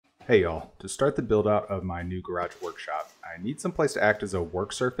Hey y'all, to start the build out of my new garage workshop, I need some place to act as a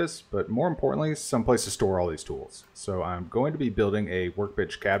work surface, but more importantly, some place to store all these tools. So I'm going to be building a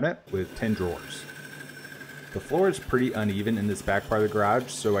workbench cabinet with 10 drawers. The floor is pretty uneven in this back part of the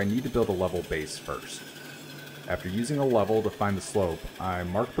garage, so I need to build a level base first. After using a level to find the slope, I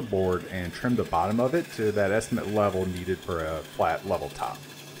marked the board and trimmed the bottom of it to that estimate level needed for a flat level top.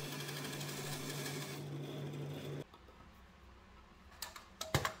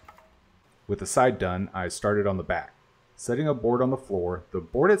 With the side done, I started on the back. Setting a board on the floor, the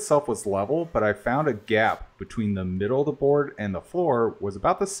board itself was level, but I found a gap between the middle of the board and the floor was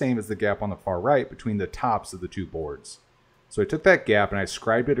about the same as the gap on the far right between the tops of the two boards. So I took that gap and I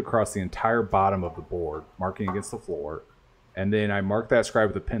scribed it across the entire bottom of the board, marking against the floor, and then I marked that scribe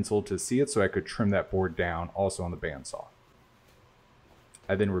with a pencil to see it so I could trim that board down, also on the bandsaw.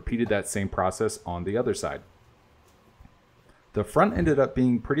 I then repeated that same process on the other side. The front ended up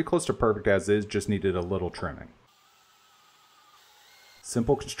being pretty close to perfect as is, just needed a little trimming.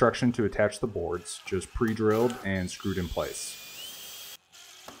 Simple construction to attach the boards, just pre-drilled and screwed in place.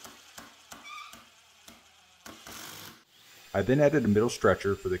 I then added a middle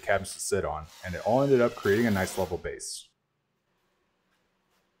stretcher for the cabinets to sit on, and it all ended up creating a nice level base.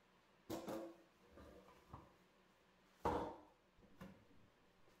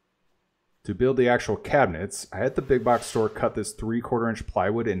 To build the actual cabinets, I had the big box store cut this 3/4 inch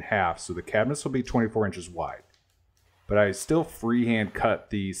plywood in half so the cabinets will be 24 inches wide. But I still freehand cut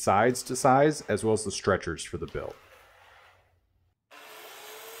the sides to size as well as the stretchers for the build.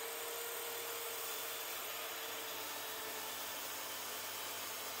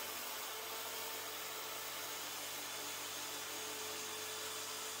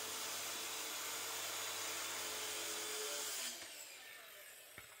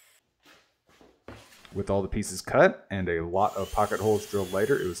 With all the pieces cut and a lot of pocket holes drilled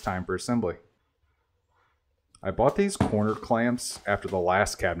later, it was time for assembly. I bought these corner clamps after the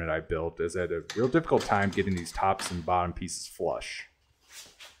last cabinet I built, as I had a real difficult time getting these tops and bottom pieces flush.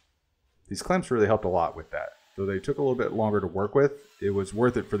 These clamps really helped a lot with that. Though they took a little bit longer to work with, it was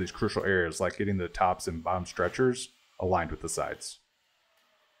worth it for these crucial areas like getting the tops and bottom stretchers aligned with the sides.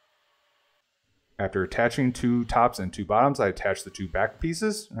 After attaching 2 tops and 2 bottoms, I attached the 2 back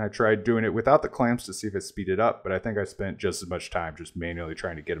pieces, and I tried doing it without the clamps to see if it speeded up, but I think I spent just as much time just manually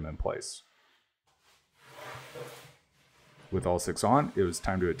trying to get them in place. With all 6 on, it was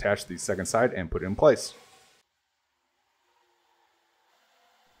time to attach the second side and put it in place.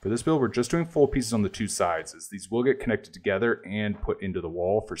 For this build, we're just doing full pieces on the 2 sides, as these will get connected together and put into the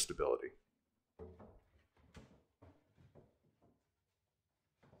wall for stability.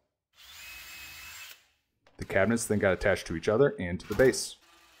 The cabinets then got attached to each other and to the base.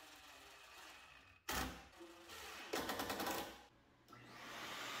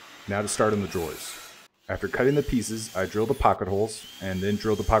 Now to start on the drawers. After cutting the pieces, I drilled the pocket holes and then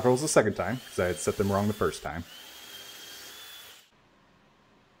drilled the pocket holes a second time because I had set them wrong the first time.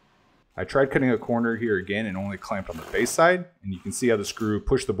 I tried cutting a corner here again and only clamped on the base side, and you can see how the screw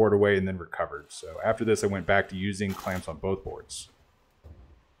pushed the board away and then recovered. So after this, I went back to using clamps on both boards.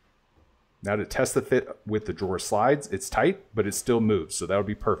 Now to test the fit with the drawer slides, it's tight, but it still moves, so that'll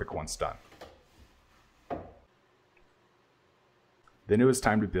be perfect once done. Then it was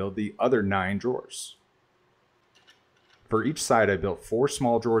time to build the other 9 drawers. For each side, I built 4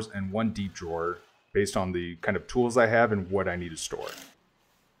 small drawers and 1 deep drawer based on the kind of tools I have and what I need to store.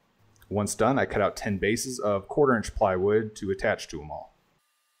 Once done, I cut out 10 bases of 1/4 inch plywood to attach to them all.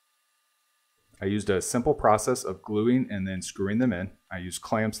 I used a simple process of gluing and then screwing them in. I used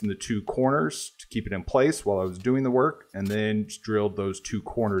clamps in the 2 corners to keep it in place while I was doing the work, and then just drilled those 2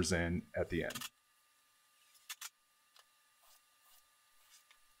 corners in at the end.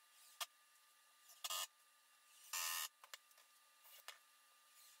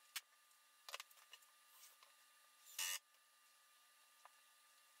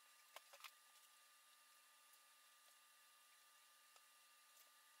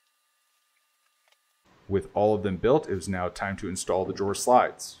 With all of them built, it was now time to install the drawer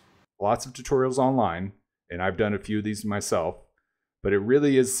slides. Lots of tutorials online, and I've done a few of these myself, but it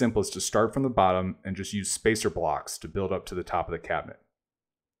really is simplest to start from the bottom and just use spacer blocks to build up to the top of the cabinet.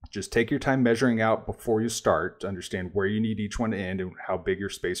 Just take your time measuring out before you start to understand where you need each one to end and how big your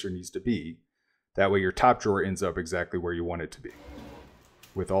spacer needs to be. That way your top drawer ends up exactly where you want it to be.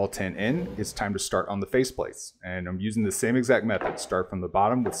 With all 10 in, it's time to start on the faceplates, and I'm using the same exact method. Start from the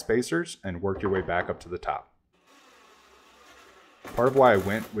bottom with spacers and work your way back up to the top. Part of why I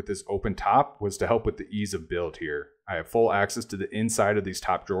went with this open top was to help with the ease of build here. I have full access to the inside of these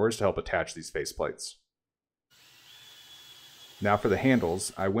top drawers to help attach these faceplates. Now for the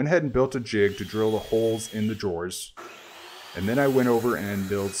handles, I went ahead and built a jig to drill the holes in the drawers, and then I went over and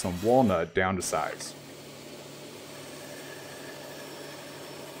milled some walnut down to size.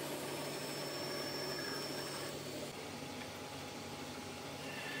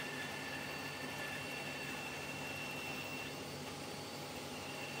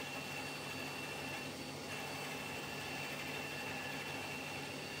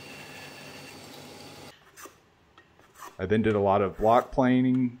 I then did a lot of block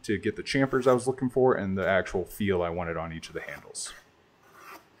planing to get the chamfers I was looking for and the actual feel I wanted on each of the handles.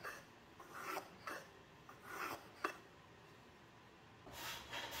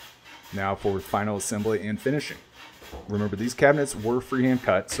 Now for final assembly and finishing. Remember, these cabinets were freehand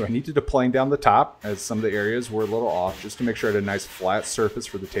cut, so I needed to plane down the top as some of the areas were a little off just to make sure I had a nice flat surface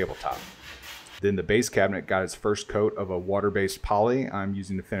for the tabletop. Then the base cabinet got its first coat of a water-based poly I'm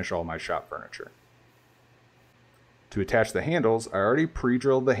using to finish all my shop furniture. To attach the handles, I already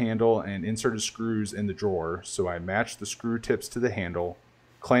pre-drilled the handle and inserted screws in the drawer, so I matched the screw tips to the handle,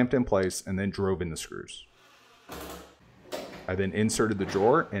 clamped in place, and then drove in the screws. I then inserted the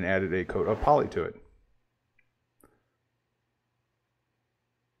drawer and added a coat of poly to it.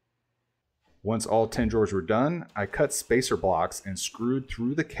 Once all 10 drawers were done, I cut spacer blocks and screwed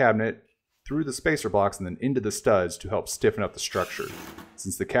through the cabinet through the spacer blocks and then into the studs to help stiffen up the structure.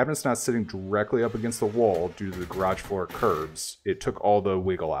 Since the cabinet's not sitting directly up against the wall due to the garage floor curbs, it took all the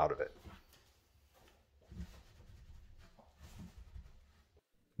wiggle out of it.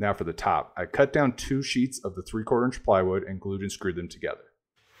 Now for the top, I cut down 2 sheets of the 3/4 inch plywood and glued and screwed them together.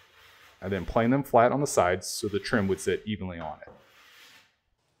 I then planed them flat on the sides so the trim would sit evenly on it.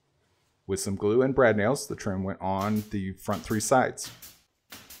 With some glue and brad nails, the trim went on the front 3 sides.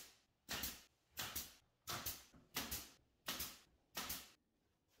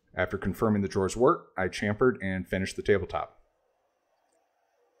 After confirming the drawers work, I chamfered and finished the tabletop.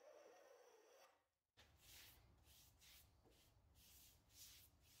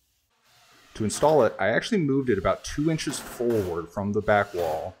 To install it, I actually moved it about 2 inches forward from the back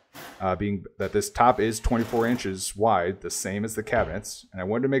wall, being that this top is 24 inches wide, the same as the cabinets, and I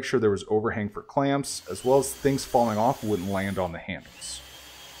wanted to make sure there was overhang for clamps, as well as things falling off wouldn't land on the handles.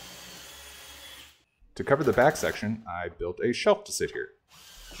 To cover the back section, I built a shelf to sit here.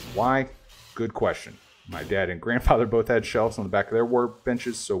 Why? Good question. My dad and grandfather both had shelves on the back of their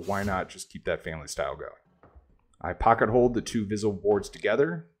workbenches, so why not just keep that family style going? I pocket holed the 2 visible boards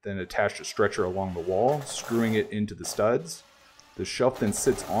together, then attached a stretcher along the wall, screwing it into the studs. The shelf then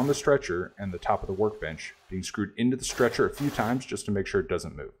sits on the stretcher and the top of the workbench, being screwed into the stretcher a few times just to make sure it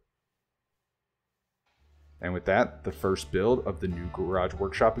doesn't move. And with that, the first build of the new garage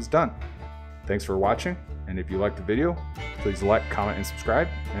workshop is done. Thanks for watching, and if you liked the video, please like, comment, and subscribe,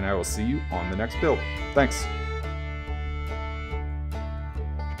 and I will see you on the next build. Thanks.